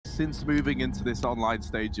since moving into this online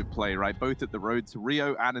stage of play, right? Both at the Road to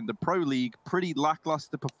Rio and in the Pro League, pretty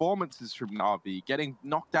lackluster performances from NAVI, getting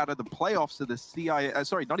knocked out of the playoffs of the CIS,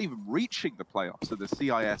 sorry, not even reaching the playoffs of the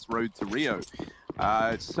CIS Road to Rio.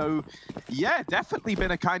 So, yeah, definitely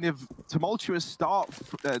been a kind of tumultuous start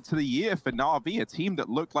to the year for NAVI, a team that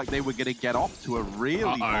looked like they were going to get off to a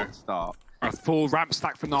really hot start. A full ramp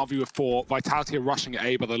stack for NAVI with 4. Vitality are rushing at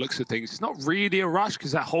A by the looks of things. It's not really a rush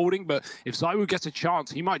because they're holding, but if ZywOo gets a chance,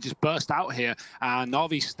 he might just burst out here, and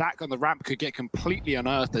NAVI's stack on the ramp could get completely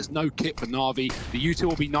unearthed. There's no kit for NAVI. The U2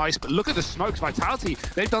 will be nice, but look at the smokes. Vitality,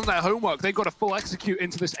 they've done their homework. They've got a full execute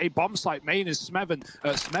into this A bomb site. Main is Smeven.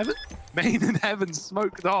 Main and Heaven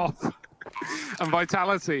smoked off. And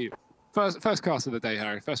Vitality. First cast of the day,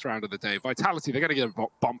 Harry. First round of the day. Vitality, they're going to get a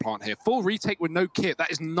bomb plant here. Full retake with no kit.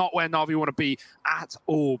 That is not where NAVI want to be at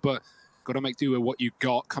all, but got to make do with what you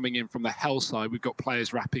got. Coming in from the hell side, we've got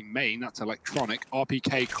players wrapping main. That's Electronic.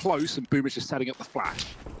 RPK close, and Boomich is setting up the flash.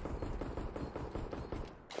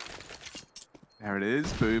 There it is.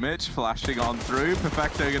 Boomich flashing on through.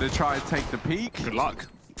 Perfecto going to try and take the peak. Good luck.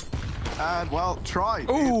 And, well, tried.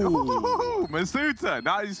 Ooh! Masuta.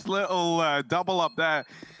 Nice little double up there.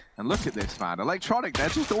 And look at this, man. Electronic, they're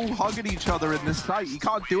just all hugging each other in this site. You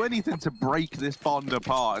can't do anything to break this bond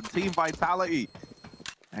apart. And Team Vitality,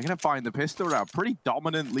 they're going to find the pistol round pretty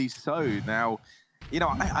dominantly so. Now, you know,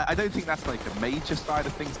 I don't think that's like a major side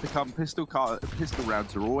of things to come. Pistol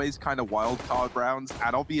rounds are always kind of wild card rounds.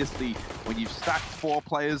 And obviously, when you've stacked 4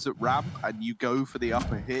 players at ramp and you go for the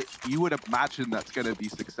upper hit, you would imagine that's going to be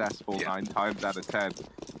successful 9 times out of 10.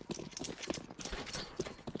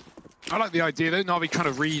 I like the idea though, NAVI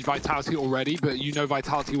trying to read Vitality already, but you know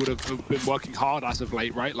Vitality would have been working hard as of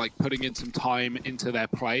late, right? Like putting in some time into their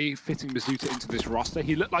play, fitting Masuta into this roster.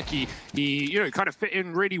 He looked like he you know, kind of fit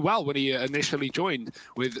in really well when he initially joined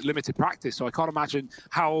with limited practice. So I can't imagine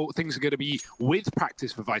how things are going to be with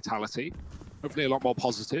practice for Vitality. Hopefully a lot more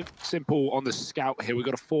positive. Simple on the scout here. We've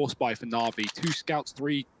got a force buy for NAVI. 2 scouts,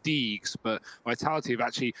 3 deegs, but Vitality have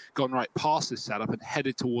actually gone right past this setup and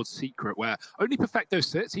headed towards Secret, where only Perfecto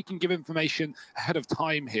sits. He can give information ahead of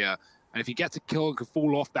time here. And if he gets a kill and can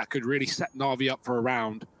fall off, that could really set NAVI up for a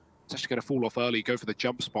round. It's actually going to fall off early, go for the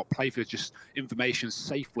jump spot, play for just information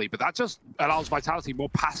safely. But that just allows Vitality more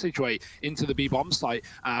passageway into the B-bomb site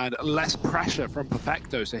and less pressure from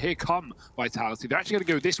Perfecto. So here come Vitality. They're actually going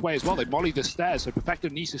to go this way as well. They molly the stairs, so Perfecto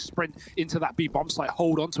needs to sprint into that B-bomb site,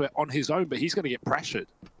 hold onto it on his own, but he's going to get pressured.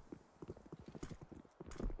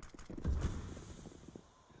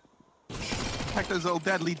 Perfecto's old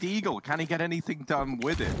deadly deagle. Can he get anything done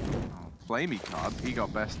with it? Flamey card. He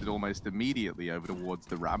got bested almost immediately over towards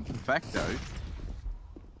the ramp. Perfecto.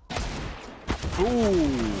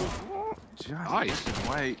 Ooh. Just nice.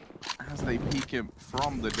 Wait as they peek him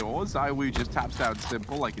from the doors. ZywOo just taps down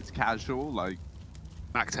simple, like it's casual, like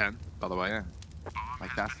Mac 10, by the way. Yeah.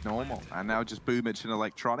 Like that's normal. And now just Boomich and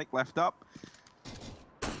Electronic left up.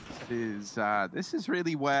 This is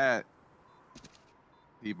really where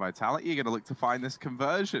the Vitality are going to look to find this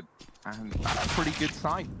conversion. And that's a pretty good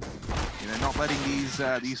sign. You know, not letting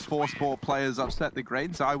these 4 sport players upset the grain.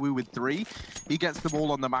 ZywOo with 3. He gets them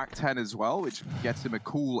all on the Mac 10 as well, which gets him a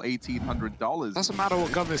cool $1,800. Doesn't matter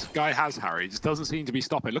what gun this guy has, Harry. It just doesn't seem to be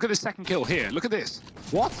stopping. Look at this second kill here. Look at this.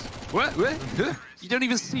 What? What? You don't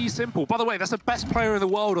even see Simple. By the way, that's the best player in the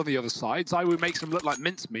world on the other side. ZywOo makes him look like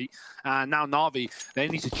mincemeat. And now NAVI, they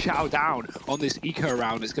need to chow down on this eco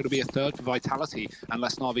round. It's going to be a 3rd for Vitality,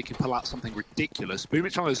 unless NAVI can pull out something ridiculous.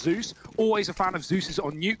 Boomich on a Zeus. Always a fan of Zeus's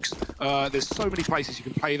on nukes. There's so many places you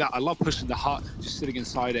can play that. I love pushing the hut, just sitting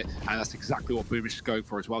inside it, and that's exactly what Boomich is going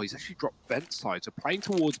for as well. He's actually dropped vent side, so playing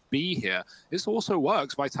towards B here. This also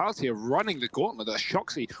works. Vitality are running the gauntlet. There's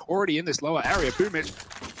Shoxy already in this lower area. Boomich,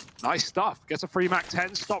 nice stuff. Gets a free Mac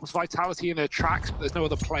 10, stops Vitality in their tracks, but there's no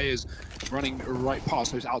other players running right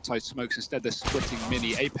past those outside smokes. Instead, they're splitting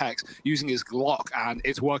Mini. Apex using his Glock, and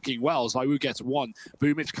it's working well. ZywOo gets 1.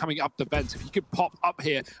 Boomich coming up the vent. If he could pop up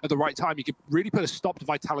here at the right time, he could really put a stop to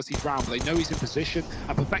Vitality's round. But they know he's in position,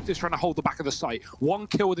 and Perfecto's trying to hold the back of the site. 1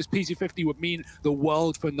 kill with his PZ50 would mean the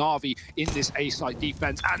world for NAVI in this A-site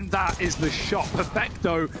defense, and that is the shot.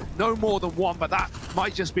 Perfecto, no more than 1, but that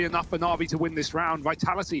might just be enough for NAVI to win this round.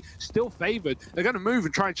 Vitality still favored. They're going to move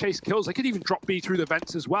and try and chase kills. They could even drop B through the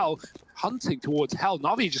vents as well, hunting towards hell.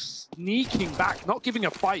 NAVI just sneaking back, not giving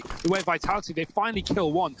a fight the way Vitality. They finally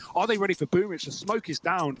kill 1. Are they ready for Boomich? The smoke is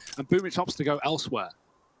down, and Boomich opts to go elsewhere.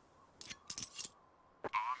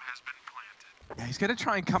 Yeah, he's going to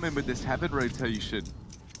try and come in with this Heaven rotation,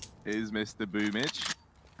 is Mr. Boomich.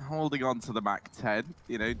 Holding on to the Mac 10.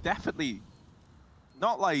 You know, definitely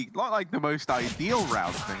not like the most ideal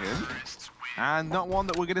round for him. and not one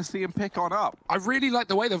that we're going to see him pick on up. I really like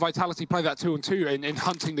the way that Vitality play that 2-on-2 in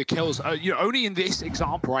hunting the kills. You know, only in this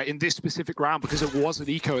example, right, in this specific round, because it was an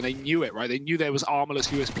eco and they knew it, right? They knew there was armorless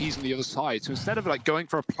USPs on the other side. So instead of like going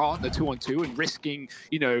for a plant, the 2-on-2, and risking,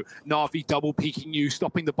 you know, Na'Vi double peeking you,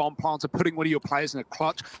 stopping the bomb planter, putting one of your players in a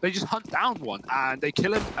clutch, they just hunt down one and they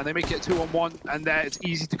kill him and they make it 2-on-1, and there it's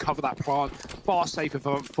easy to cover that plant. Far safer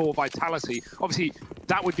for Vitality. Obviously,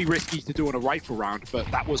 that would be risky to do on a rifle round, but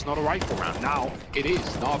that was not a rifle round. Now it is.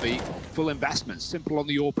 Na'Vi, full investment, simple on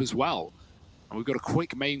the AWP as well. And we've got a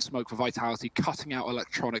quick main smoke for Vitality, cutting out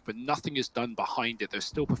Electronic, but nothing is done behind it. There's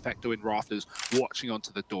still Perfecto in rafters watching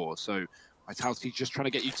onto the door. So Vitality just trying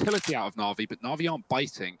to get utility out of Na'Vi, but Na'Vi aren't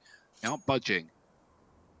biting. They aren't budging.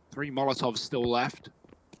 3 Molotovs still left,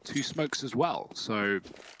 2 smokes as well. So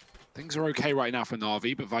things are okay right now for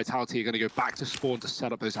Na'Vi, but Vitality are going to go back to spawn to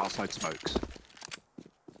set up those outside smokes.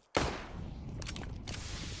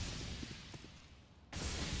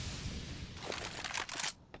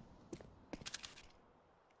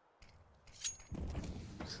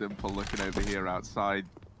 Simple looking over here outside.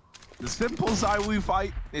 The simple ZywOo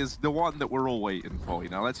fight is the one that we're all waiting for. You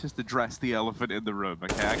know, let's just address the elephant in the room,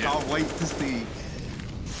 okay? I can't wait to see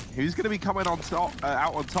who's going to be coming on top,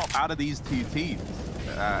 out on top out of these two teams,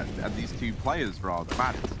 and these two players, rather.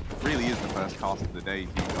 Man, it really is the first cast of the day.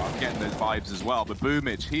 I'm getting those vibes as well. But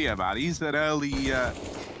Boomich here, man, he's an early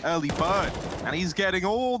bird, and he's getting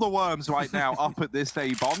all the worms right now up at this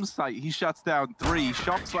A-bomb site. He shuts down 3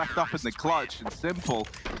 shots left up in the clutch, and Simple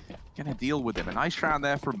gonna deal with him. A nice round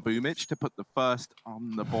there from Boomich to put the first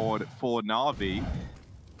on the board for Na'Vi,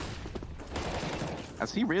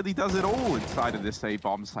 as he really does it all inside of this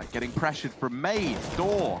A-bomb site, getting pressured from main,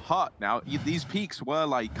 door, hut. Now, these peaks were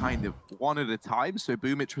like kind of one at a time, so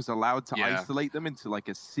Boomich was allowed to isolate them into like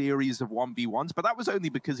a series of 1v1s, but that was only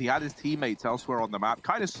because he had his teammates elsewhere on the map,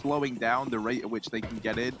 kind of slowing down the rate at which they can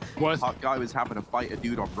get in. Hut guy was having to fight a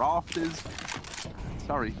dude on rafters.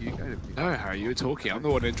 Sorry, you go. No, Harry, you were talking. I'm the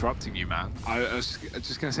one interrupting you, man. I was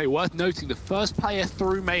just going to say, worth noting, the first player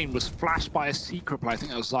through main was flashed by a secret player. I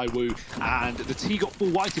think that was ZywOo, and the T got full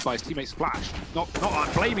whited by his teammate's flash. Not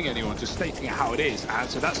blaming anyone, just stating how it is. And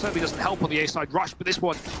so that certainly doesn't help on the A-side rush, but this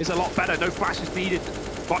one is a lot better. No flashes needed.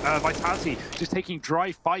 Vitality just taking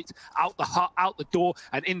dry fight out the hut, out the door,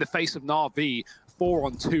 and in the face of Na'Vi.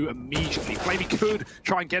 4-on-2 immediately. Flamey could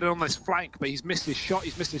try and get it on this flank, but he's missed his shot,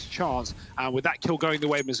 he's missed his chance. And with that kill going the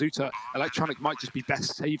way of Mizuta, Electronic might just be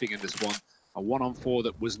best saving in this one. A 1-on-4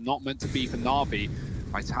 that was not meant to be for Na'Vi.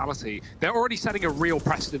 Vitality, they're already setting a real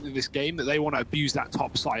precedent in this game that they want to abuse that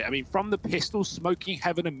top site. I mean, from the pistols, smoking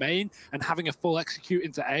heaven and main, and having a full execute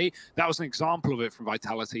into A, that was an example of it from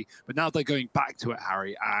Vitality. But now they're going back to it,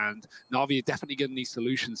 Harry, and Na'Vi are definitely getting these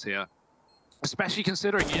solutions here. Especially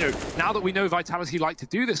considering, you know, now that we know Vitality like to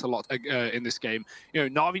do this a lot in this game, you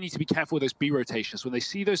know, Na'Vi need to be careful with those B rotations. When they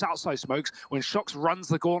see those outside smokes, when Shox runs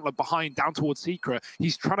the gauntlet behind down towards Secret,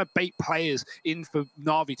 he's trying to bait players in for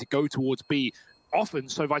Na'Vi to go towards B, often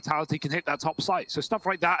so Vitality can hit that top site. So stuff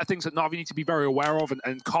like that are things that Na'Vi need to be very aware of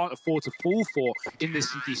and can't afford to fall for in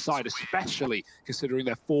this CT side, especially considering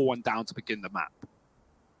they're 4-1 down to begin the map.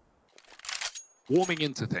 Warming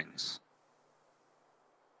into things.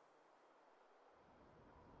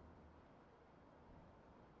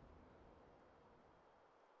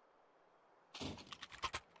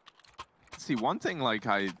 See, one thing like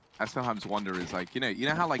I sometimes wonder is like, you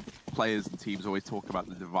know how like players and teams always talk about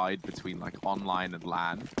the divide between like online and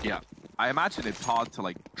LAN? Yeah. I imagine it's hard to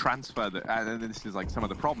like transfer the, and this is like some of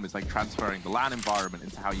the problem is like transferring the LAN environment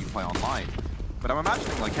into how you play online. But I'm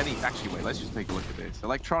imagining like actually wait, let's just take a look at this.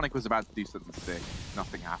 Electronic was about to do something sick.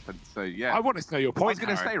 Nothing happened. So yeah. I wanted to know your point, I was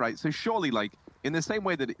going to say, right, so surely like in the same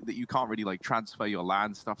way that you can't really like transfer your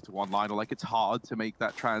LAN stuff to online, or like it's hard to make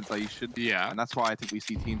that translation. Yeah. And that's why I think we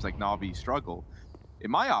see teams like Na'Vi struggle. In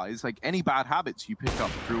my eyes, like any bad habits you pick up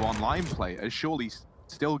through online play are surely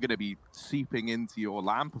still going to be seeping into your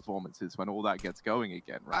LAN performances when all that gets going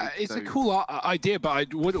again, right? It's a cool idea,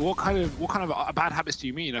 but what kind of bad habits do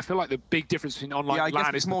you mean? I feel like the big difference between online and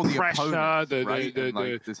LAN is more the pressure,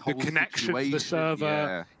 the connection to the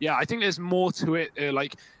server. Yeah, I think there's more to it,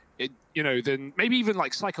 you know, than maybe even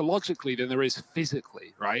like psychologically than there is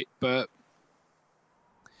physically, right? But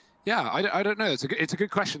yeah, I don't know. It's a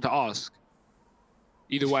good question to ask.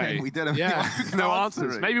 Either way, we did no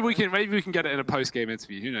answers. Maybe we can get it in a post-game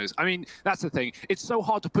interview. Who knows? I mean, that's the thing. It's so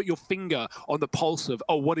hard to put your finger on the pulse of,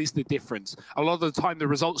 oh, what is the difference? A lot of the time, the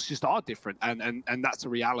results just are different, and that's a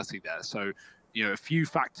reality there. So, you know, a few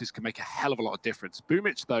factors can make a hell of a lot of difference.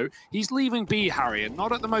 Boomich, though, he's leaving B, Harry, and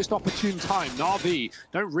not at the most opportune time. Na'Vi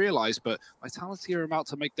don't realize, but Vitality are about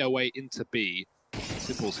to make their way into B.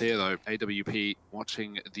 Simple's here though. AWP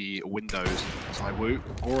watching the windows. Zywoo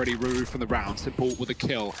already removed from the round. Simple with a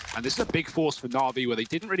kill. And this is a big force for Na'Vi where they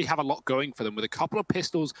didn't really have a lot going for them. With a couple of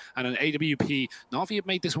pistols and an AWP, Na'Vi have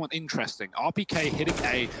made this one interesting. RPK hitting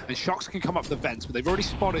A, and Shox can come up the vents, but they've already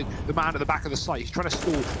spotted the man at the back of the site. He's trying to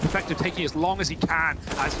stall. Perfecto taking as long as he can,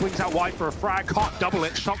 and swings out wide for a frag. Can't double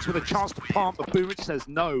it. Shox with a chance to plant, but Boomich says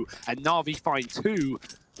no, and Na'Vi find two.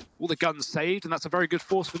 All the guns saved, and that's a very good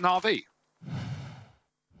force for Na'Vi.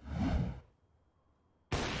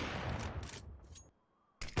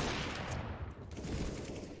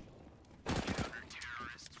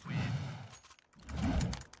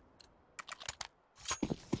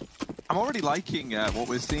 I'm already liking what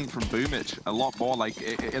we're seeing from Boomich a lot more, like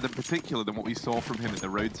in particular than what we saw from him in the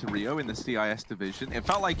Road to Rio in the CIS division. It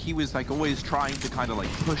felt like he was like always trying to kind of like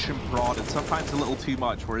push and prod, and sometimes a little too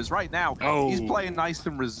much. Whereas right now, he's playing nice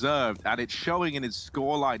and reserved, and it's showing in his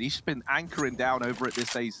scoreline. He's been anchoring down over at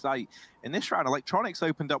this A site. In this round, Electronics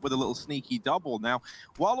opened up with a little sneaky double. Now,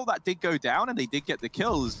 while all that did go down and they did get the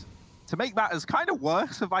kills, to make matters kind of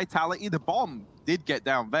worse for Vitality, the bomb did get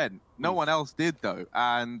down vent. No one else did, though.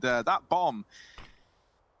 And that bomb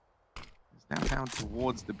is now down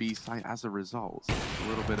towards the B site as a result. So a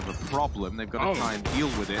little bit of a problem. They've got to try and deal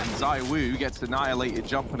with it. And Zywoo gets annihilated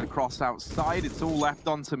jumping across outside. It's all left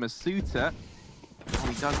onto Masuta.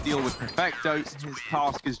 And he does deal with Perfecto. His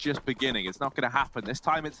task is just beginning. It's not going to happen. This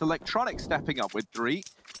time it's Electronics stepping up with Dree.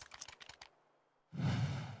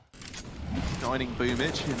 Joining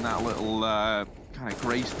Boomich in that little kind of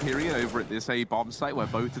grace period over at this A bomb site where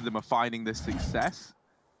both of them are finding this success.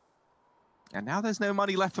 And now there's no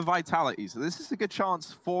money left for Vitality, so this is a good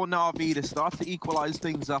chance for Na'Vi to start to equalize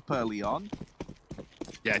things up early on.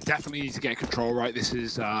 Yeah, definitely need to get control right. This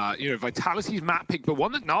is, you know, Vitality's map pick, but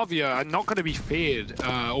one that Na'Vi are not going to be feared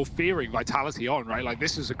or fearing Vitality on, right? Like,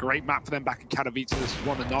 this is a great map for them back in Katowice. This is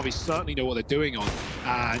one that Na'Vi certainly know what they're doing on.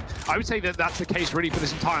 And I would say that that's the case really for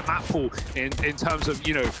this entire map pool in terms of,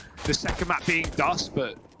 you know, the second map being Dust,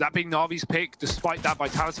 but that being Na'Vi's pick, despite that,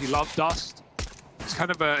 Vitality love Dust. It's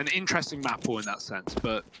kind of an interesting map pool in that sense,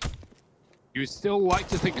 but you would still like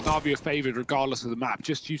to think Na'Vi are favored regardless of the map,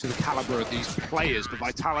 just due to the caliber of these players. But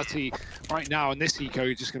Vitality right now in this eco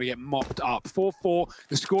is just going to get mopped up. 4-4,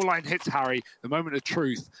 the scoreline hits Harry, the moment of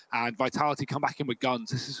truth, and Vitality come back in with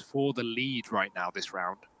guns. This is for the lead right now, this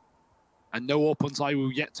round. And no AWP on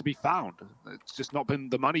Zywoo yet to be found. It's just not been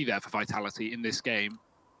the money there for Vitality in this game.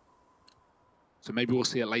 So maybe we'll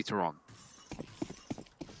see it later on.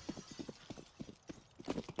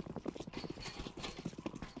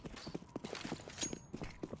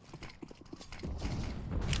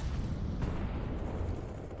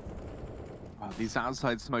 These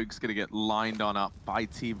outside smokes going to get lined on up by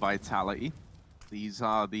Team Vitality. These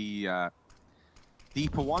are the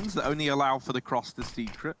deeper ones that only allow for the cross to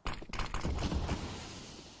secret. Get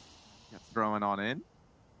thrown on in.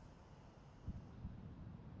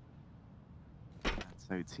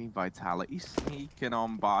 So Team Vitality sneaking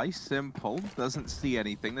on by. Simple, doesn't see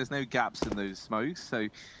anything. There's no gaps in those smokes, so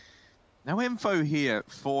no info here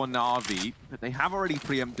for Na'Vi, but they have already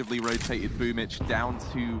preemptively rotated Boomich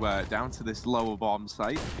down to this lower bomb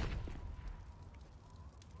site.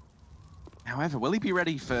 However, will he be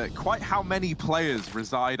ready for quite how many players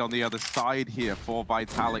reside on the other side here for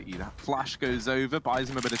Vitality? That flash goes over, buys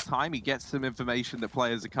him a bit of time. He gets some information that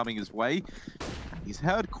players are coming his way. He's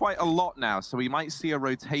heard quite a lot now, so we might see a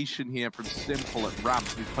rotation here from Simple at ramp,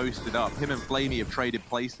 who's posted up. Him and Flamey have traded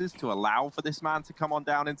places to allow for this man to come on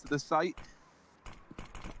down into the site.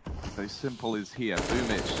 So Simple is here.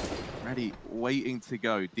 Boomich ready, waiting to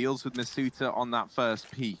go. Deals with Masuta on that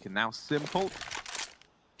first peek, and now Simple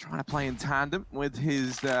trying to play in tandem with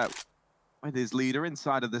his leader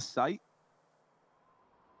inside of the site.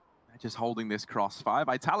 They're just holding this crossfire.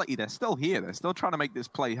 Vitality, they're still here. They're still trying to make this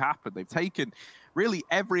play happen. They've taken really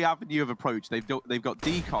every avenue of approach. They've got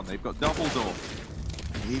decon, they've got double door,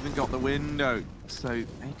 they've even got the window. So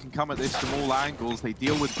they can come at this from all angles. They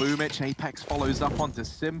deal with Boomich. Apex follows up onto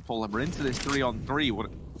Simple, and we're into this 3-on-3. What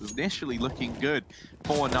was initially looking good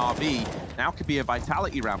for Na'Vi now could be a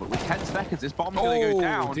Vitality round, but with 10 seconds, this bomb's going to go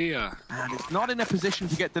down. Dear. And it's not in a position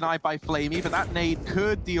to get denied by Flamey, but that nade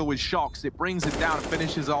could deal with Shox. It brings it down and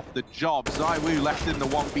finishes off the job. Zywoo left in the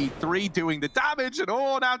 1v3 doing the damage, and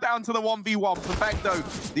now down to the 1v1. Perfecto,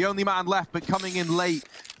 the only man left, but coming in late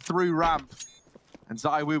through ramp. And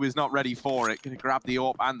Zywoo is not ready for it. Gonna grab the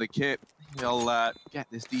AWP and the kit. He'll get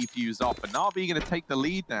this defuse off, and Na'Vi going to take the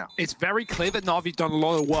lead now. It's very clear that Na'Vi done a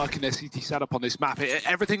lot of work in their CT setup on this map.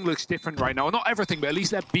 Everything looks different right now. Not everything, but at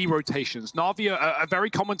least their B rotations. Na'Vi are very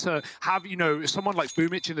common to have, you know, someone like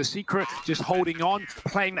Boomich in the secret just holding on,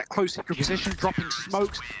 playing that close secret position, dropping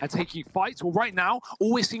smokes and taking fights. Well, right now,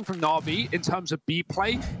 all we're seeing from Na'Vi in terms of B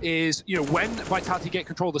play is, you know, when Vitality get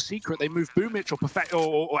control of the secret, they move Boomich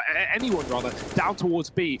or anyone rather down towards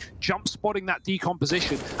B, jump spotting that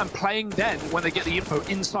decomposition and playing then when they get the info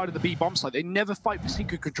inside of the B bomb site. They never fight for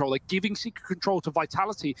secret control. They're giving secret control to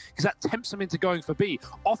Vitality because that tempts them into going for B.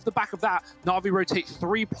 Off the back of that, Na'Vi rotate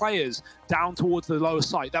 3 players down towards the lower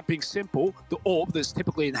site, that being Simple, the orb that's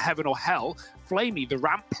typically in heaven or hell, Flamey, the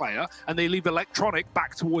ramp player, and they leave Electronic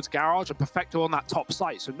back towards Garage and Perfecto on that top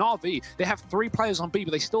site. So Na'Vi, they have 3 players on B,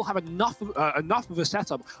 but they still have enough of a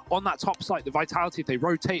setup on that top site. The Vitality, if they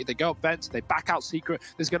rotate, if they go up vents, they back out secret,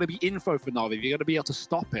 there's going to be info for Na'Vi. They're going to be able to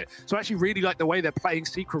stop it. So I actually really like the way they're playing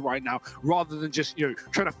secret right now, rather than just, you know,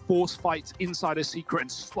 trying to force fights inside a secret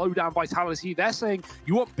and slow down Vitality. They're saying,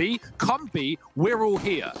 you want B? Come B, we're all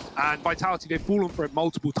here. And Vitality, they've fallen for it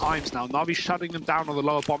multiple times now. Na'Vi's shutting them down on the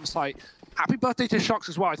lower bomb site. Happy birthday to Shox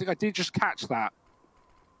as well. I think I did just catch that.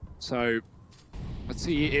 So let's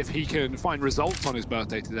see if he can find results on his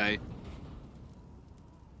birthday today.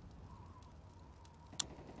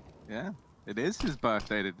 Yeah, it is his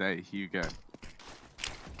birthday today, Hugo.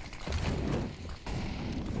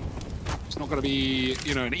 It's not going to be,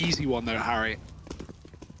 you know, an easy one though, Harry.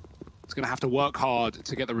 He's going to have to work hard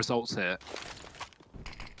to get the results here.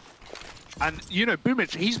 And, you know,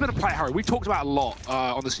 Boomich, he's been a player, Harry. We've talked about a lot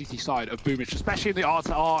on the CT side of Boomich, especially in the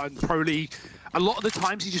R2R and Pro League. A lot of the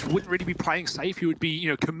times he just wouldn't really be playing safe. He would be, you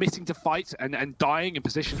know, committing to fights and dying in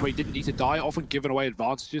positions where he didn't need to die, often giving away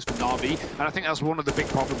advantages for Na'Vi. And I think that's one of the big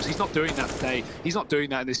problems. He's not doing that today. He's not doing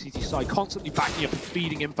that in the CT side, constantly backing up and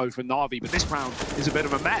feeding info for Na'Vi. But this round is a bit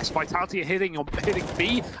of a mess. Vitality are hitting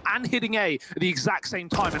B and hitting A at the exact same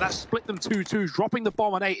time. And that split them 2-2. Dropping the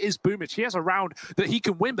bomb on A is Boomich. He has a round that he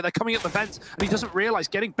can win, but they're coming up the vents and he doesn't realize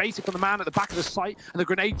getting baited from the man at the back of the site. And the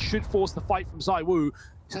grenade should force the fight from ZywOo.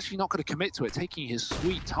 He's actually not going to commit to it, taking his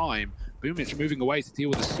sweet time. Boomich moving away to deal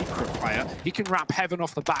with a secret player. He can wrap heaven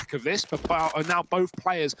off the back of this, but now both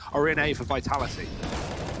players are in A for Vitality.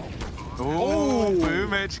 Oh,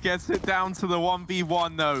 Boomich gets it down to the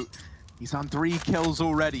 1v1 though. He's on 3 kills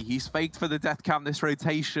already. He's faked for the death cam this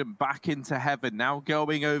rotation back into heaven. Now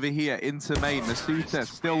going over here into main. Masuta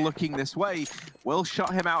still looking this way. Will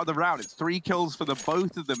shut him out of the round. It's 3 kills for the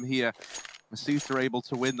both of them here. Masuta able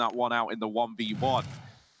to win that one out in the 1v1.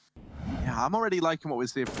 Yeah, I'm already liking what we're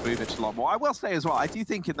seeing from Boomich a lot more. I will say as well, I do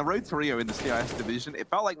think in the road to Rio in the CIS division, it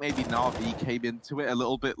felt like maybe Na'Vi came into it a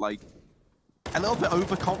little bit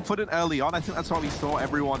overconfident early on. I think that's why we saw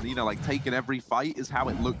everyone, you know, like taking every fight is how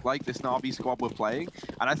it looked like this Na'Vi squad were playing.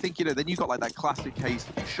 And I think, you know, then you got like that classic case,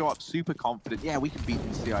 you show up super confident, yeah, we can beat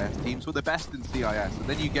the CIS teams, we're the best in CIS. And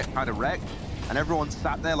then you get kind of wrecked and everyone's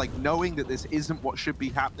sat there like knowing that this isn't what should be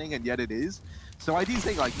happening, and yet it is. So I do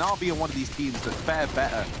think like Na'Vi are one of these teams that fare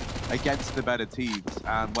better against the better teams.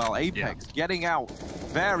 And well, Apex getting out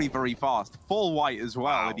very, very fast. Full white as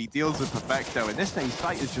well, and he deals with Perfecto. And this A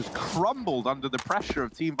site has just crumbled under the pressure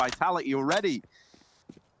of Team Vitality already.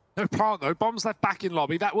 No plant though, bombs left back in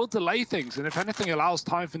lobby. That will delay things, and if anything allows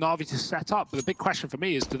time for Na'Vi to set up. But the big question for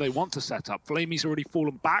me is, do they want to set up? Flamey's already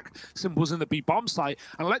fallen back, Simple's in the B bomb site,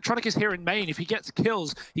 and Electronic is here in main. If he gets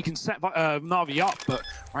kills, he can set Na'Vi up, but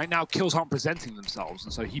right now kills aren't presenting themselves,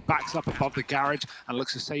 and so he backs up above the garage and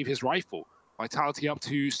looks to save his rifle. Vitality up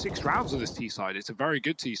to 6 rounds of this T side. It's a very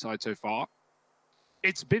good T side so far.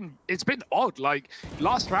 It's been odd. Like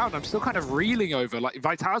last round, I'm still kind of reeling over. Like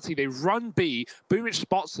Vitality, they run B, Boomich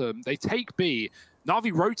spots them, they take B,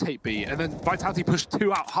 Na'Vi rotate B, and then Vitality push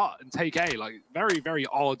 2 out hut and take A. Like very, very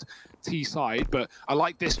odd T side. But I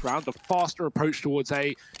like this round, the faster approach towards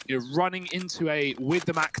A. You know, running into A with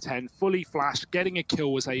the MAC-10, fully flashed, getting a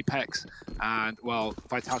kill was Apex, and well,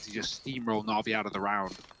 Vitality just steamroll Na'Vi out of the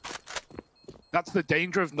round. That's the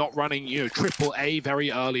danger of not running, you know, triple A very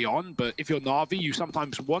early on. But if you're Na'Vi, you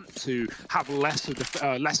sometimes want to have lesser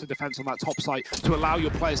defense on that top site to allow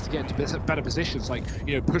your players to get into better positions, like,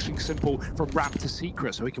 you know, pushing Simple from ramp to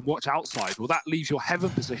secret so he can watch outside. Well, that leaves your heaven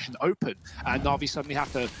position open, and Na'Vi suddenly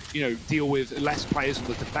have to, you know, deal with less players on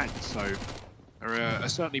the defense. So there are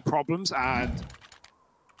certainly problems, and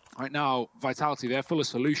right now, Vitality, they're full of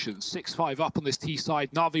solutions. 6-5 up on this T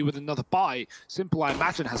side. Na'Vi with another buy. Simple, I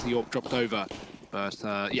imagine, has the AWP dropped over. But,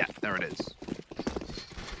 yeah, there it is.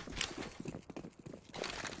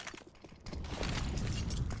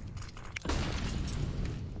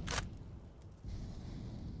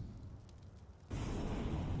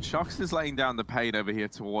 Shox is laying down the pain over here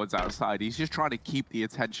towards outside. He's just trying to keep the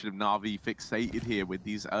attention of NAVI fixated here with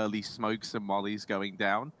these early smokes and mollies going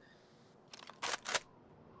down.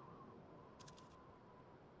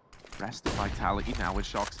 Rest of Vitality now with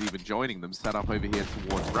Shox even joining them, set up over here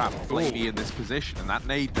towards ramp. Flamey in this position, and that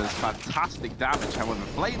nade does fantastic damage. However,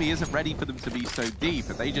 Flamey isn't ready for them to be so deep,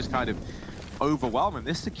 and they just kind of overwhelm him.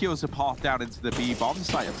 This secures a path down into the B bomb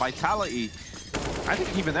site. And Vitality, I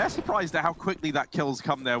think even they're surprised at how quickly that kill's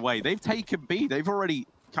come their way. They've taken B. They've already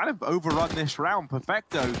kind of overrun this round.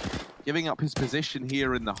 Perfecto giving up his position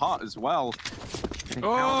here in the hut as well.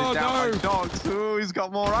 Oh, no! Shox. Oh, he's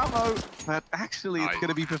got more ammo. But actually, it's going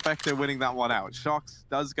to be Perfecto winning that one out. Shox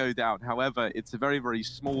does go down. However, it's a very, very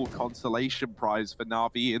small consolation prize for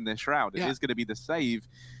NAVI in this round. It is going to be the save,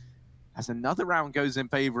 as another round goes in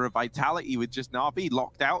favor of Vitality with just NAVI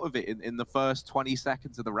locked out of it in the first 20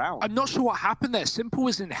 seconds of the round. I'm not sure what happened there. Simple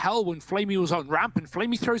was in hell when Flamey was on ramp, and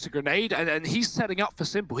Flamey throws a grenade, and he's setting up for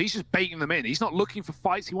Simple. He's just baiting them in. He's not looking for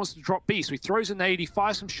fights. He wants to drop B, so he throws a nade. He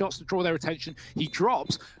fires some shots to draw their attention. He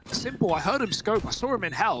drops. Simple, I heard him scope. I saw him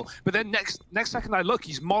in hell, but then next second I look,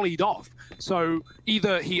 he's mollied off. So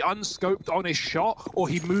either he unscoped on his shot, or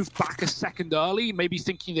he moved back a second early, maybe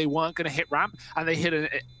thinking they weren't going to hit ramp, and they hit an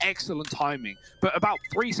excellent timing. But about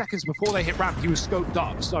 3 seconds before they hit ramp, he was scoped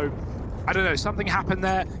up. So I don't know, something happened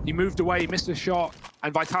there. He moved away, he missed a shot,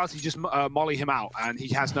 and Vitality just molly him out, and he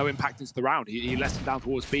has no impact into the round. He lets him down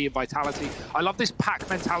towards B, and Vitality, I love this pack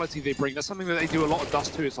mentality they bring. That's something that they do a lot of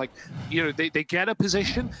Dust too. It's like, you know, they get a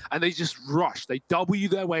position and they just rush. They W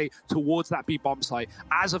their way towards that B bomb site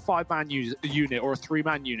as a 5-man unit or a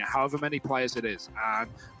 3-man unit, however many players it is. And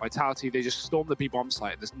Vitality, they just storm the B bomb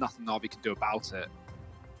site. There's nothing NAVI can do about it.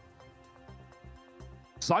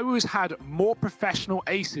 ZywOo's had more professional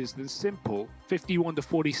aces than Simple,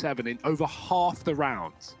 51-47 in over half the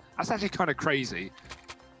rounds. That's actually kind of crazy.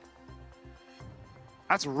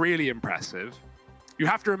 That's really impressive. You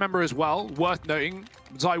have to remember as well, worth noting,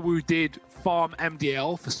 ZywOo did farm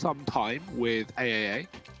MDL for some time with AAA.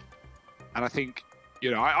 And I think,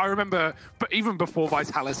 you know, I remember, but even before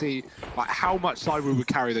Vitality, like how much ZywOo would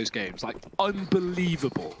carry those games, like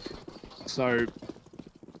unbelievable. So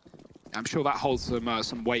I'm sure that holds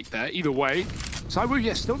some weight there. Either way, ZywOo,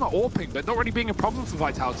 yeah, still not AWPing, but not really being a problem for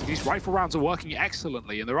Vitality. These rifle rounds are working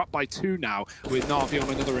excellently, and they're up by 2 now with NAVI on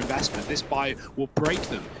another investment. This buy will break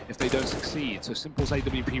them if they don't succeed. So Simple's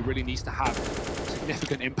AWP really needs to have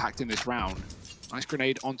significant impact in this round. Nice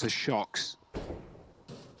grenade onto Shox.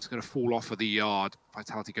 It's going to fall off of the yard.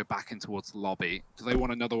 Vitality go back in towards the lobby. Do they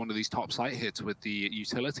want another one of these top site hits with the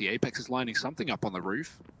utility? Apex is lining something up on the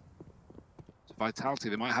roof. Vitality,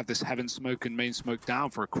 they might have this heaven smoke and main smoke down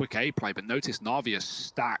for a quick A play, but notice NAVI is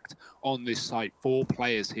stacked on this site. 4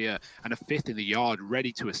 players here and a 5th in the yard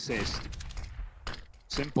ready to assist.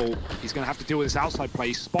 Simple, he's going to have to deal with this outside play.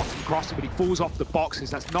 He spots him crossing, but he falls off the boxes.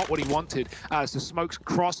 That's not what he wanted. As the smokes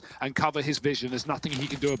cross and cover his vision, there's nothing he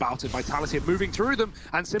can do about it. Vitality are moving through them,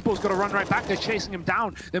 and Simple's got to run right back. They're chasing him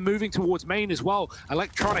down. They're moving towards main as well.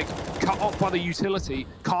 Electronic cut off by the utility.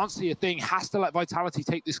 Can't see a thing. Has to let Vitality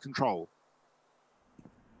take this control.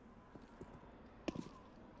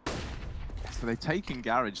 So they've taken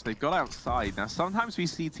Garage, they've got outside. Now, sometimes we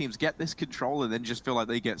see teams get this control and then just feel like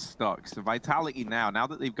they get stuck. So Vitality now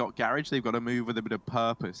that they've got Garage, they've got to move with a bit of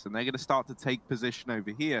purpose. And they're going to start to take position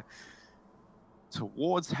over here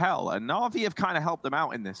towards Hell. And NAVI have kind of helped them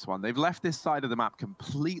out in this one. They've left this side of the map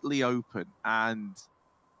completely open. And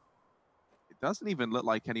it doesn't even look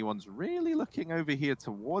like anyone's really looking over here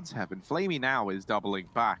towards Heaven. Flamey now is doubling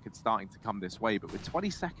back and starting to come this way, but with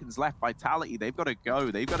 20 seconds left, Vitality, they've got to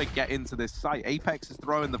go. They've got to get into this site. Apex is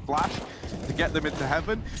throwing the flash to get them into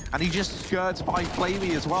Heaven, and he just skirts by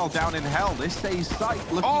Flamey as well down in Hell. This stays site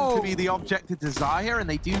looking to be the object of desire, and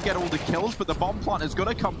they do get all the kills, but the bomb plant has got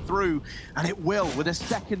to come through, and it will. With a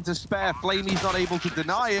second to spare, Flamey's not able to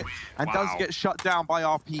deny it, and does get shut down by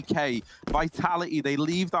RPK. Vitality, they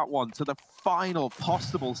leave that one to the final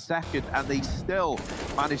possible second, and they still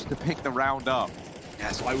managed to pick the round up.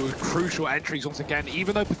 Yes, with crucial entries once again,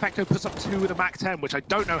 even though Perfecto puts up 2 with a MAC-10, which I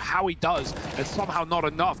don't know how he does, and somehow not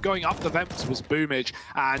enough. Going up the vents was Boomage,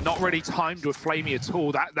 and not really timed with Flamey at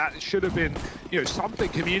all. That should have been, you know, something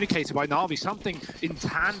communicated by NAVI, something in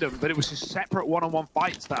tandem, but it was just separate one-on-one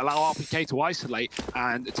fights that allow RPK to isolate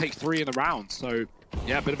and take 3 in the round. So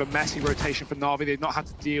Yeah, a bit of a messy rotation for Na'Vi. They've not had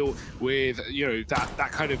to deal with, you know,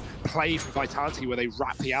 that kind of play for Vitality where they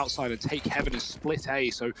wrap the outside and take Heaven and split A.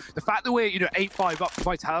 So the fact that we're, you know, 8-5 up for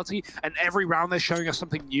Vitality and every round they're showing us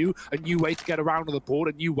something new, a new way to get around on the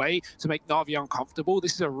board, a new way to make Na'Vi uncomfortable.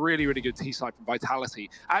 This is a really, really good T-side from Vitality.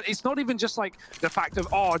 And it's not even just like the fact of,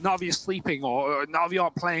 oh, Na'Vi is sleeping or Na'Vi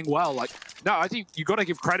aren't playing well. Like, no, I think you got to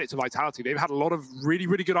give credit to Vitality. They've had a lot of really,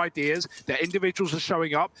 really good ideas. Their individuals are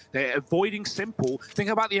showing up. They're avoiding Simple. Think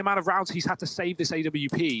about the amount of rounds he's had to save this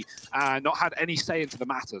AWP and not had any say into the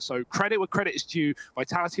matter. So credit where credit is due.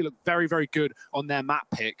 Vitality look very, very good on their map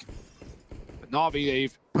pick. But Na'Vi,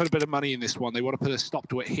 they've put a bit of money in this one. They want to put a stop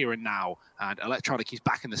to it here and now. And Electronic, he's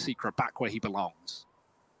back in the secret, back where he belongs.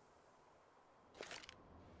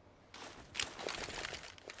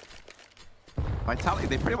 Vitality,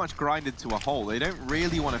 they pretty much grinded to a hole. They don't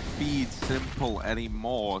really want to feed Simple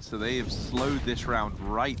anymore, so they have slowed this round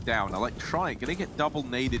right down. Electronic gonna get double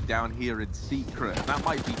naded down here in secret, and that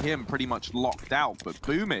might be him pretty much locked out, but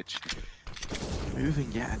Boomich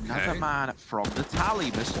moving yet another man from the tally.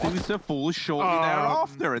 Mestusa falls shortly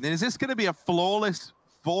thereafter, and then is this gonna be a flawless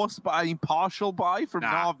partial buy from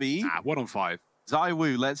Na'Vi? Nah, 1 on 5.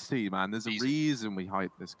 ZywOo, let's see, man. There's a reason we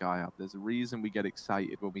hype this guy up. There's a reason we get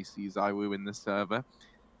excited when we see ZywOo in the server.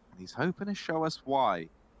 And he's hoping to show us why.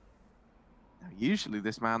 Now, usually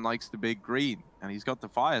this man likes the big green, and he's got the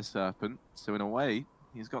Fire Serpent. So in a way,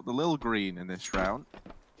 he's got the little green in this round.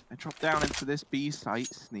 I drop down into this B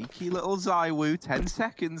site. Sneaky little ZywOo, 10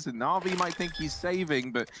 seconds, and Na'Vi might think he's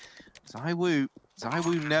saving, but ZywOo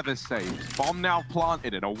never saves. Bomb now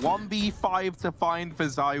planted, and a 1v5 to find for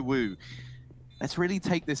ZywOo. Let's really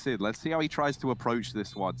take this in. Let's see how he tries to approach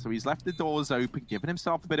this one. So he's left the doors open, giving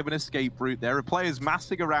himself a bit of an escape route. There are players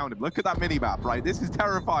massing around him. Look at that minimap, right? This is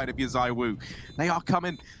terrifying if you're ZywOo. They are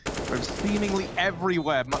coming from seemingly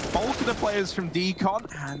everywhere. Bulk of the players from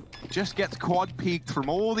Decon, and just gets quad peeked from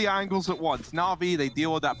all the angles at once. Na'Vi, they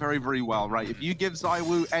deal with that very, very well, right? If you give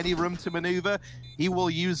ZywOo any room to maneuver, he will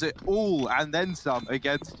use it all and then some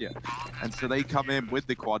against you. And so they come in with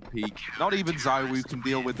the quad peek. Not even ZywOo can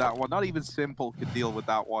deal with that one. Not even Simple can deal with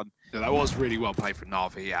that one. Yeah, that was really well played from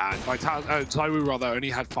Na'Vi, and ZywOo rather only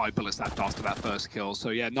had 5 bullets left after that first kill.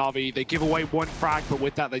 So yeah, Na'Vi, they give away 1 frag, but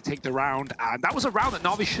with that they take the round, and that was a round that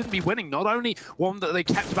Na'Vi shouldn't be winning. Not only one that they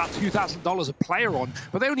kept about $2,000 a player on,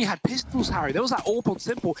 but they only had pistols, Harry. There was that AWP on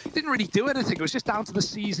Simple. It didn't really do anything. It was just down to the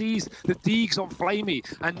CZs, the Deegs on Flamey,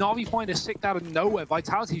 and Na'Vi find a sick out of nowhere.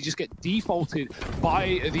 Vitality just get defaulted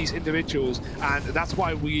by these individuals, and that's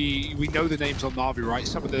why we know the names on Na'Vi, right?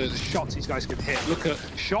 Some of the shots these guys can hit. Look at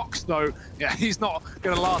Shox, though. Yeah, he's not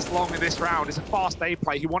going to last long in this round. It's a fast A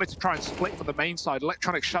play. He wanted to try and split from the main side.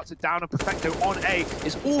 Electronic shuts it down, and Perfecto on A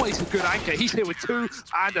is always a good anchor. He's here with 2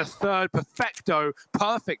 and a 3rd. Perfecto,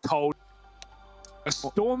 perfect hold. A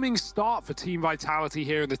storming start for Team Vitality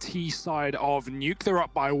here in the T side of Nuke. They're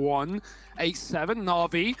up by 1, 8-7.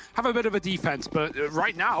 Na'Vi have a bit of a defense, but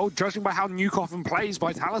right now, judging by how Nuke often plays,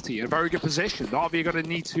 Vitality in a very good position. Na'Vi are going to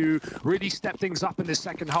need to really step things up in this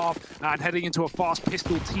second half, and heading into a fast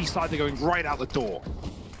pistol T side, they're going right out the door.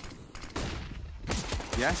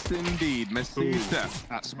 Yes, indeed. Mestusa.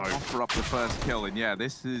 That smoke. Offer up the first kill, and yeah,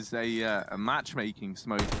 this is a matchmaking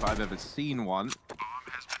smoke if I've ever seen one.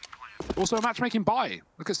 Also a matchmaking buy.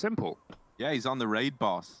 Look at Simple. Yeah, he's on the raid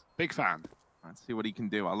boss. Big fan. Let's see what he can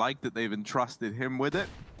do. I like that they've entrusted him with it.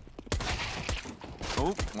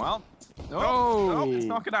 Oh, well. Oh, it's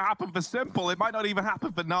not going to happen for Simple. It might not even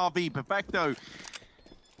happen for Na'Vi. Perfecto.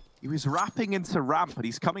 He was wrapping into ramp, but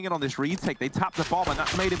he's coming in on this retake. They tapped the bomb, and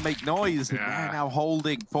that made him make noise. Yeah. And they're now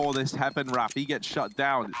holding for this Heaven wrap. He gets shut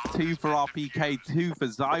down. It's 2 for RPK, 2 for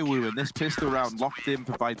ZywOo, and this pistol round locked in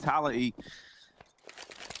for Vitality.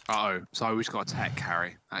 Uh-oh, ZywOo's got a tech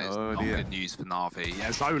carry. That is not good news for Na'Vi. Yeah,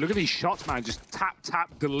 ZywOo, look at these shots, man. Just tap, tap,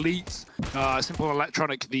 deletes. Simple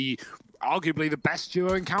Electronic, arguably the best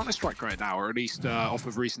duo in Counter-Strike right now, or at least off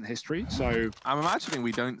of recent history. So I'm imagining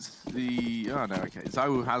we don't see... Oh, no, okay.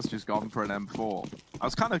 ZywOo has just gone for an M4. I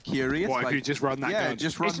was kind of curious. What, if you just run that gun? Yeah,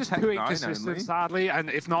 just run It's just too inconsistent, sadly. And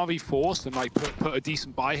if Na'Vi forced and like put a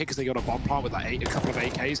decent buy here because they got a bomb plant with like a couple of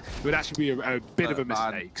AKs, it would actually be a bit of a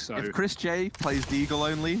mistake. So if Chris J plays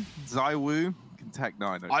Deagle only, ZywOo can Tech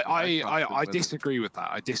 9. I disagree with that.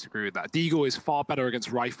 I disagree with that. Deagle is far better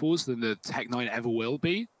against rifles than the Tech 9 ever will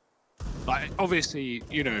be. Like, obviously,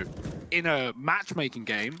 you know, in a matchmaking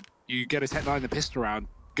game, you get a Tech 9 in the pistol round,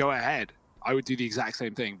 go ahead. I would do the exact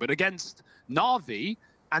same thing. But against Na'Vi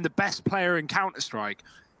and the best player in Counter-Strike,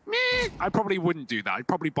 I probably wouldn't do that. I'd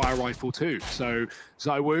probably buy a rifle too. So,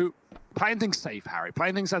 ZywOo, playing things safe, Harry.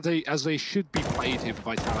 Playing things as they should be played here for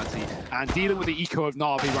Vitality, and dealing with the eco of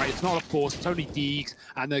NAVI, right? It's not a force, it's only Deegs,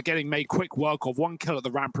 and they're getting made quick work of. One kill at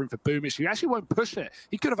the ramp room for Boomish. He actually won't push it.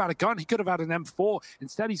 He could have had a gun, he could have had an M4.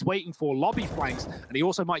 Instead, he's waiting for lobby flanks, and he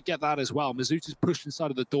also might get that as well. Mizzuta's pushed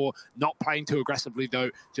inside of the door, not playing too aggressively though,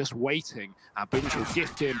 just waiting. And Boomish will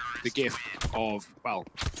gift him the gift of, well,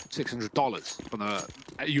 $600 from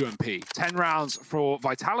the UMP. 10 rounds for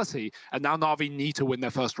Vitality, and now NAVI need to win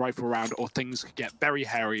their first rifle round, or things could get very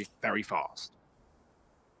hairy very fast.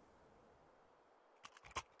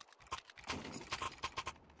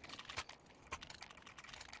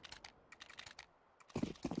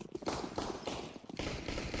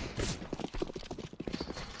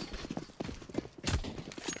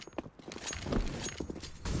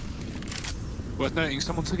 Worth noting,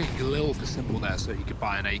 someone took a Glil for Simple there, so he could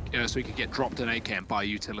buy an so he could get dropped an AK and buy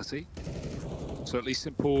utility. So at least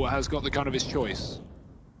Simple has got the gun of his choice.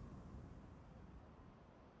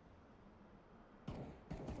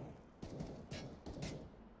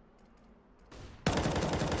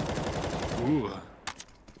 Ooh.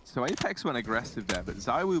 So Apex went aggressive there, but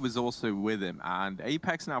ZywOo was also with him, and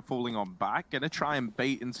Apex now falling on back, gonna try and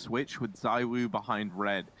bait and switch with ZywOo behind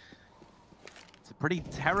red. It's a pretty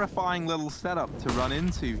terrifying little setup to run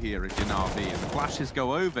into here at NAVI, and the flashes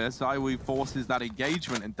go over. ZywOo forces that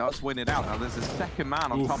engagement and does win it out. Now there's a second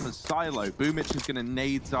man on top of Silo. Boomich is gonna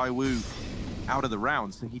nade ZywOo out of the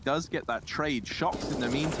round, so he does get that trade. Shox in the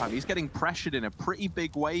meantime, he's getting pressured in a pretty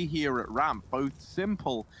big way here at ramp. Both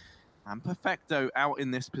Simple and Perfecto out in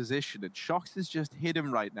this position, and Shox is just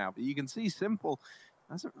hidden right now. But you can see Simple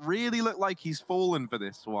doesn't really look like he's fallen for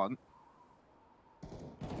this one.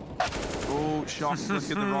 Oh, Shox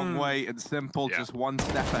looking the wrong way, and Simple just one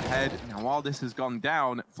step ahead. Now, while this has gone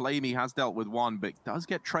down, Flamey has dealt with one, but does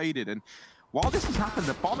get traded. And while this has happened,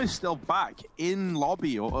 the bomb is still back in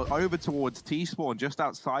lobby, or over towards T-spawn, just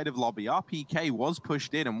outside of lobby. RPK was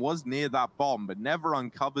pushed in and was near that bomb, but never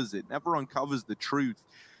uncovers it, never uncovers the truth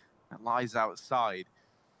that lies outside.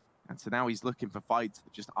 And so now he's looking for fights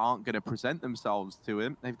that just aren't going to present themselves to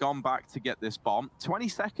him. They've gone back to get this bomb. 20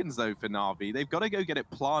 seconds, though, for NAVI. They've got to go get it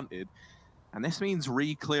planted. And this means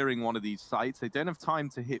re-clearing one of these sites. They don't have time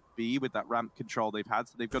to hit B with that ramp control they've had,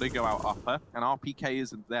 so they've got to go out upper. And RPK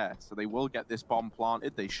isn't there, so they will get this bomb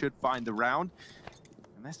planted. They should find the round.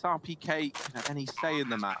 Unless RPK can have any say in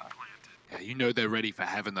the matter. Yeah, you know they're ready for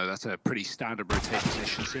heaven, though. That's a pretty standard rotate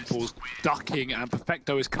position. Simple's ducking and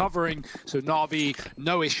Perfecto is covering. So NAVI,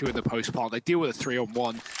 no issue in the post plant. They deal with a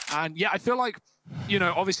 3-on-1. And yeah, I feel like, you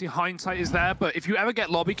know, obviously hindsight is there, but if you ever get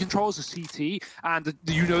lobby control as a CT, and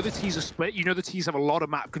you know the T's are split, you know the T's have a lot of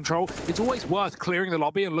map control, it's always worth clearing the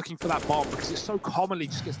lobby and looking for that bomb, because it so commonly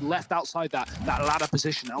just gets left outside that ladder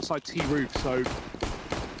position, outside T roof. So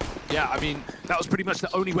yeah, I mean, that was pretty much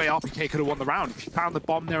the only way RPK could have won the round. If you found the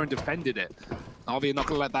bomb there and defended it. NAVI are not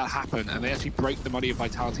going to let that happen, and they actually break the money of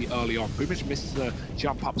Vitality early on. Boomish misses the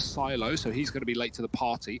jump up Silo, so he's going to be late to the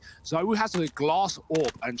party. ZywOo has a glass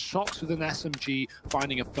orb, and Shox with an SMG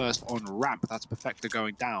finding a first on ramp. That's Perfecto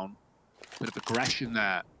going down. Bit of aggression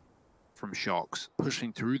there from Shox,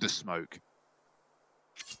 pushing through the smoke.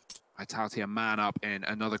 Vitality a man up in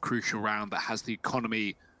another crucial round that has the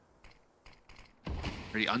economy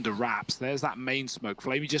really under wraps. There's that main smoke.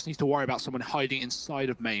 Flamey just needs to worry about someone hiding inside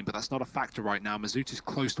of main, but that's not a factor right now. Mizzuta's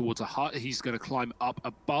close towards a hut. He's going to climb up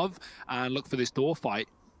above and look for this door fight.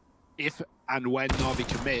 If and when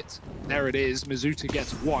NAVI commit, there it is. Mizzuta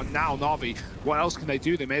gets one. Now NAVI, what else can they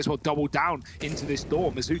do? They may as well double down into this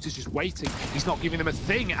door. Mizzuta's just waiting. He's not giving them a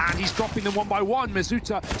thing, and he's dropping them one by one.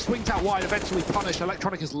 Mizzuta swings out wide, eventually punished.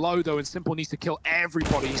 Electronic is low, though, and Simple needs to kill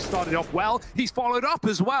everybody. He started off well. He's followed up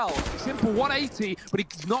as well. Simple 180, but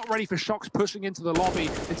he's not ready for Shox pushing into the lobby.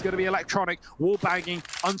 It's going to be Electronic, wall banging,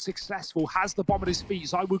 unsuccessful, has the bomb at his feet.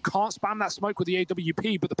 ZywOo can't spam that smoke with the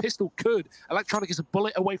AWP, but the pistol could. Electronic is a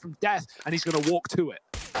bullet away from death, and he's going to walk to it.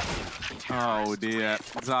 Oh dear,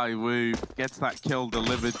 ZywOo gets that kill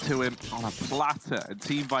delivered to him on a platter, and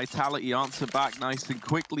Team Vitality answer back nice and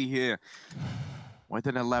quickly here with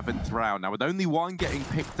an 11th round. Now with only one getting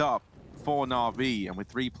picked up for NAVI, and with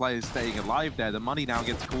 3 players staying alive there, the money now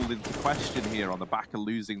gets called into question here on the back of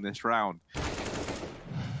losing this round.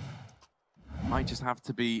 Might just have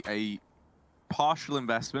to be a partial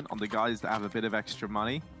investment on the guys that have a bit of extra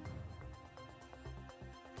money.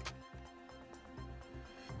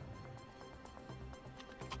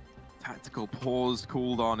 Tactical pause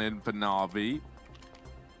called on in for NAVI.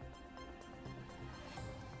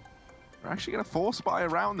 We're actually going to force buy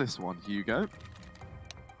around this one, Hugo.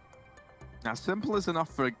 Now, Simple is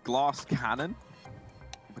enough for a glass cannon,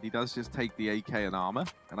 but he does just take the AK and armor,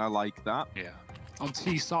 and I like that. Yeah. on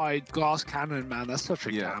T side, glass cannon, man. That's such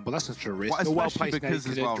a gamble. That's such a risk. Well, especially because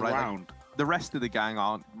as well, right? Like, the rest of the gang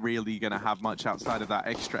aren't really going to have much outside of that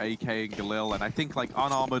extra AK and Galil, and I think like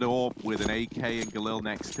unarmored orb with an AK and Galil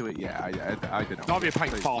next to it. Yeah, I don't know. NAVI are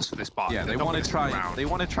playing fast for this part. Yeah, they want to try. They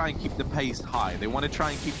want to try and keep the pace high. They want to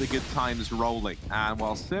try and keep the good times rolling. And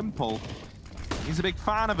while Simple, he's a big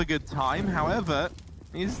fan of a good time. However,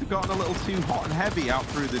 he's gotten a little too hot and heavy out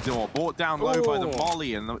through the door. Brought down low by the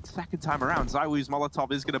volley, and the second time around, ZywOo's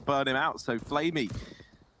Molotov is going to burn him out. So Flamey,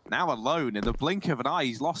 now alone, in the blink of an eye,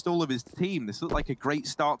 he's lost all of his team. This looked like a great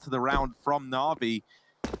start to the round from NAVI,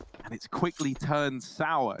 and it's quickly turned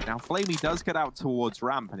sour. Now, Flamey does get out towards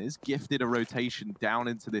ramp and is gifted a rotation down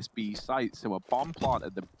into this B site, so a bomb plant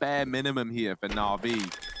at the bare minimum here for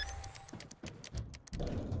NAVI.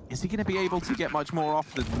 Is he going to be able to get much more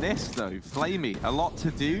off than this, though? Flamey, a lot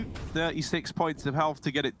to do. 36 points of health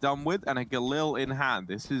to get it done with, and a Galil in hand.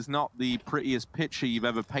 This is not the prettiest picture you've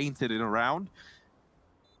ever painted in a round.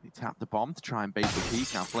 He tapped the bomb to try and bait the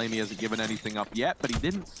peak. Now, Flamey hasn't given anything up yet, but he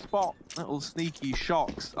didn't spot little sneaky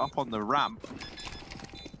shocks up on the ramp.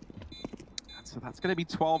 And so that's going to be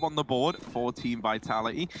 12 on the board for Team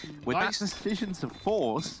Vitality. With that decision to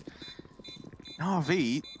force,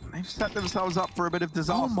 NAVI, they've set themselves up for a bit of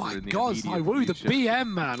disaster. Oh my God, ZywOo, the BM,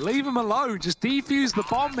 man. Leave him alone. Just defuse the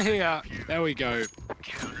bomb here. There we go.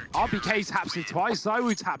 RBK taps it twice.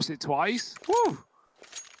 ZywOo taps it twice. Woo!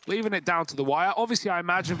 Leaving it down to the wire. Obviously, I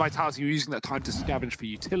imagine Vitality were using that time to scavenge for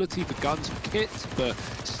utility, for guns, for kits, but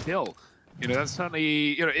still, you know, that's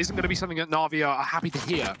certainly, you know, isn't going to be something that NAVI are happy to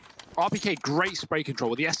hear. RPK, great spray control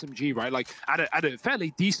with the SMG, right? Like, at a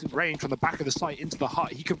fairly decent range from the back of the site into the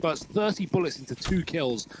hut. He converts 30 bullets into 2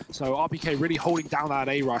 kills. So RPK really holding down that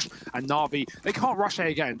A rush. And NAVI, they can't rush A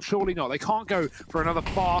again. Surely not. They can't go for another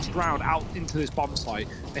fast round out into this bomb site.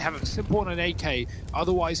 They have a Simple and an AK,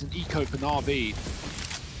 otherwise an eco for NAVI.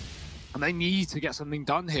 And they need to get something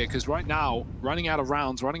done here, because right now, running out of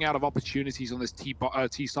rounds, running out of opportunities on this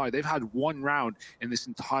T side. They've had 1 round in this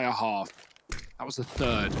entire half. That was the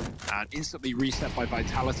 3rd, and instantly reset by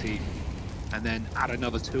Vitality, and then add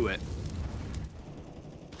another to it.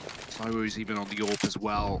 ZywOo's even on the AWP as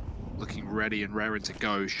well, looking ready and raring to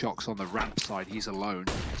go. Shox on the ramp side, he's alone.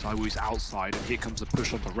 ZywOo's outside, and here comes the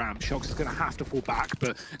push on the ramp. Shox is going to have to fall back,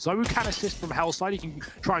 but ZywOo can assist from hell side. He can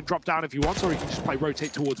try and drop down if he wants, or he can just play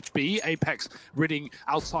rotate towards B. Apex ridding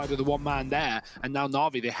outside of the 1 man there, and now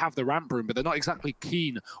NAVI, they have the ramp room, but they're not exactly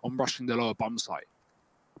keen on rushing the lower bomb site.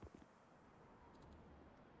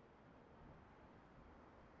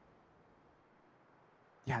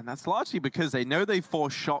 Yeah, and that's largely because they know they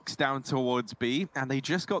forced Shox down towards B, and they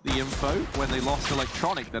just got the info when they lost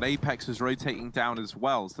Electronic that Apex was rotating down as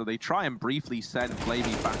well. So they try and briefly send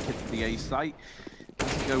Flamey back into the A site.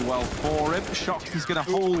 Doesn't go well for him. Shox is going to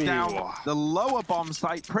hold down the lower bomb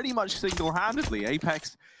site pretty much single-handedly.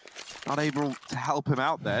 Apex not able to help him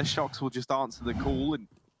out there. Shox will just answer the call and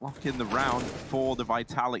lock in the round for the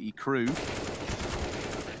Vitality crew.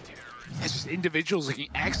 It's just individuals looking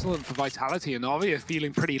excellent for Vitality, and NAVI are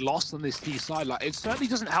feeling pretty lost on this T side. Like, it certainly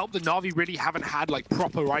doesn't help that NAVI really haven't had like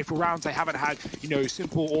proper rifle rounds. They haven't had, you know,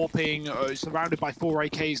 simple AWPing, surrounded by 4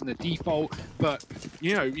 AKs in the default. But,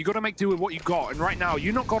 you know, you got to make do with what you got. And right now,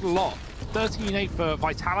 you've not got a lot. 13-8 for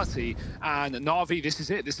Vitality, and NAVI, this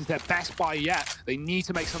is it. This is their best buy yet. They need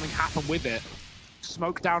to make something happen with it.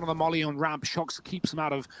 Smoke down on the molly on ramp. Shox keeps them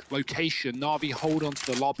out of location. NAVI hold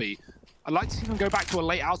onto the lobby. I'd like to see them go back to a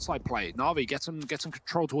late outside play. NAVI, get some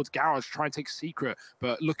control towards Garage, try and take secret.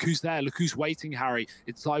 But look who's there, look who's waiting, Harry.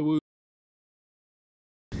 It's ZywOo.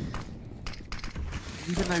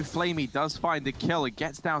 Even though Flamey does find a kill, it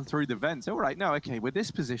gets down through the vents. All right, no, okay, with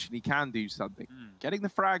this position, he can do something. Getting the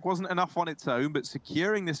frag wasn't enough on its own, but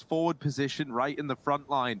securing this forward position right in the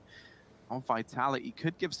front line on Vitality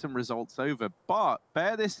could give some results over, but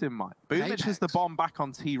bear this in mind. Boomich has the bomb back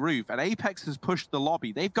on T-Roof, and Apex has pushed the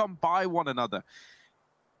lobby. They've gone by one another.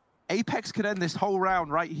 Apex could end this whole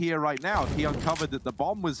round right here, right now, if he uncovered that the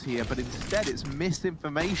bomb was here, but instead it's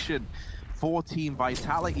misinformation for Team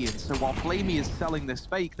Vitality. And so while Flamey is selling this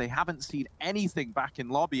fake, they haven't seen anything back in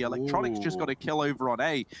lobby. Electronics just got a kill over on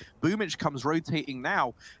A. Boomich comes rotating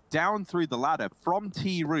now down through the ladder from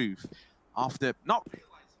T-Roof after not...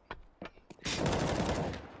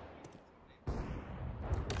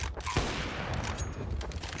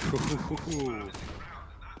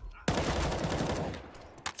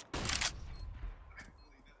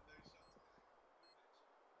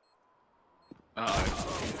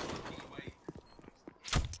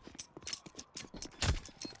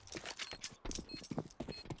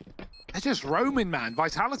 They're just roaming, man.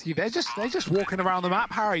 Vitality, they're just walking around the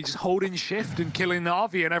map, Harry, just holding shift and killing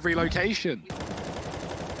NAVI in every location.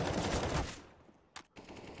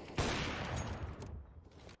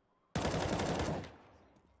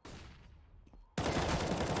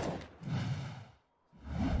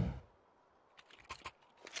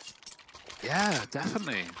 Yeah,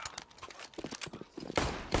 definitely.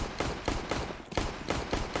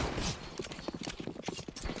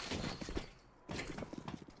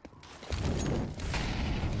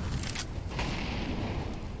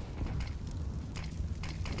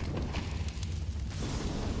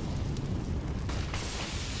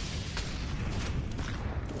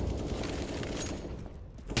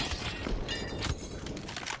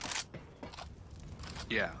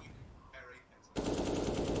 Yeah.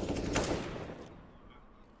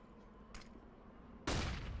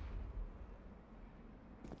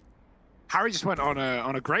 Harry just went on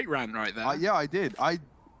a great rant right there. Yeah, I did. I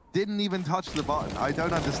didn't even touch the button. I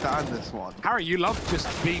don't understand this one. Harry, you love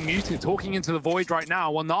just being muted, talking into the void right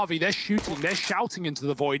now. While Navi, they're shooting, they're shouting into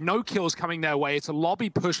the void. No kills coming their way. It's a lobby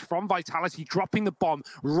push from Vitality, dropping the bomb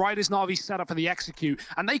right as Navi set up for the execute.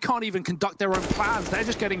 And they can't even conduct their own plans. They're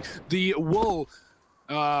just getting the wool.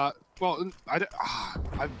 Well,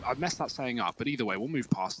 I've messed that saying up, but either way, we'll move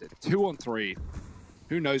past it. 2-on-3.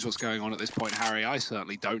 Who knows what's going on at this point, Harry? I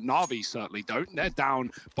certainly don't. Navi certainly don't. They're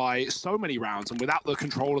down by so many rounds, and without the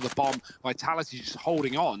control of the bomb, Vitality just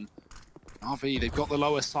holding on. Navi, they've got the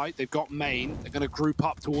lower site, they've got main. They're going to group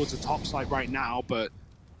up towards the top site right now, but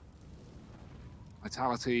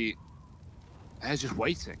Vitality, they're just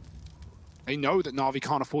waiting. They know that Navi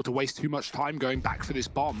can't afford to waste too much time going back for this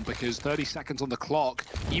bomb because 30 seconds on the clock,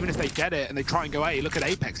 even if they get it and they try and go, hey, look at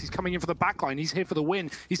Apex. He's coming in for the backline. He's here for the win.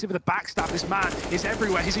 He's here for the backstab. This man is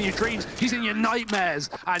everywhere. He's in your dreams. He's in your nightmares.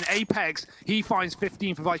 And Apex, he finds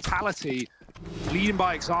 15 for Vitality, leading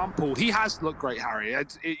by example. He has looked great, Harry.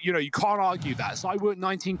 You know, you can't argue that. Cywork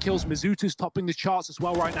 19 kills. Mizutu's topping the charts as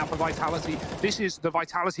well right now for Vitality. This is the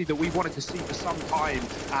Vitality that we wanted to see for some time.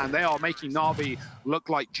 And they are making Navi look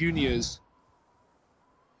like juniors.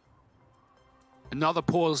 Another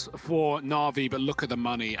pause for Navi, but look at the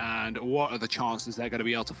money and what are the chances they're going to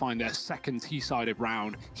be able to find their second T-sided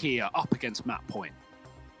round here up against Map Point.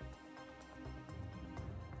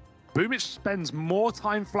 Boomich spends more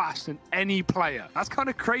time flash than any player. That's kind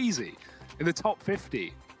of crazy in the top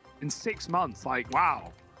 50 in 6 months. Like,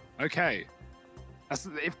 wow. Okay.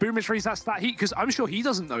 If Boomich reads that stat, because I'm sure he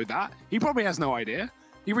doesn't know that. He probably has no idea.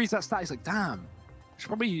 He reads that stat, he's like, damn, I should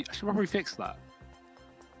probably fix that.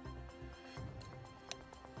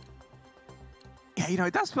 Yeah, you know,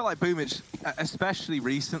 it does feel like Boomich, especially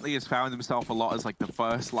recently, has found himself a lot as like the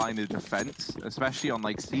first line of defense, especially on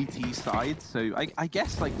like CT side. So I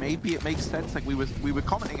guess like maybe it makes sense. Like we were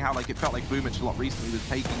commenting how like it felt like Boomich a lot recently was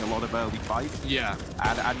taking a lot of early fights, yeah,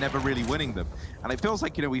 and never really winning them. And it feels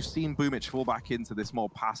like, you know, we've seen Boomich fall back into this more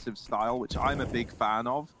passive style, which I'm a big fan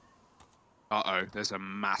of. Uh-oh, there's a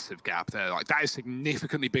massive gap there. Like, that is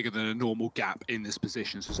significantly bigger than a normal gap in this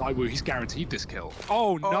position. So Zywoo, he's guaranteed this kill.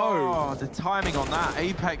 Oh, no! Oh, the timing on that.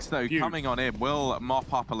 Apex, though, coming on in, will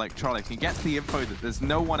mop up Electronic and get the info that there's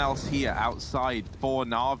no one else here outside for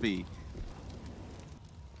Navi.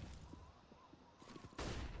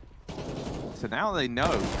 So now they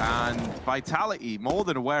know, and Vitality, more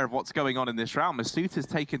than aware of what's going on in this round. Masuta's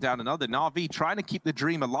taken down another. Navi trying to keep the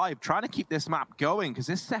dream alive, trying to keep this map going, because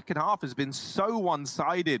this second half has been so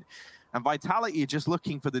one-sided. And Vitality just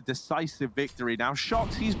looking for the decisive victory. Now,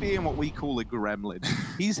 Shox, he's being what we call a gremlin.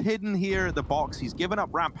 He's hidden here at the box. He's given up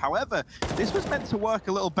ramp. However, this was meant to work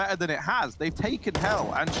a little better than it has. They've taken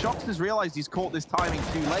hell, and Shox has realized he's caught this timing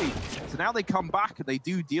too late. So now they come back, and they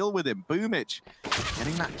do deal with him. Boomich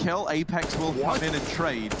getting that kill. Apex will come in and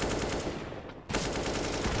trade.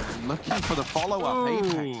 Looking for the follow-up.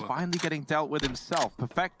 Apex finally getting dealt with himself.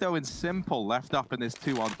 Perfecto and Simple left up in this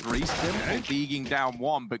 2-on-3. Simple being down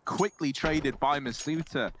one, but quickly traded by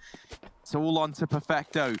Masuta. It's all on to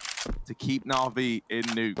Perfecto to keep Navi in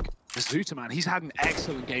Nuke. Masuta, man, he's had an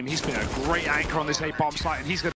excellent game. He's been a great anchor on this A-bomb site, and he's going to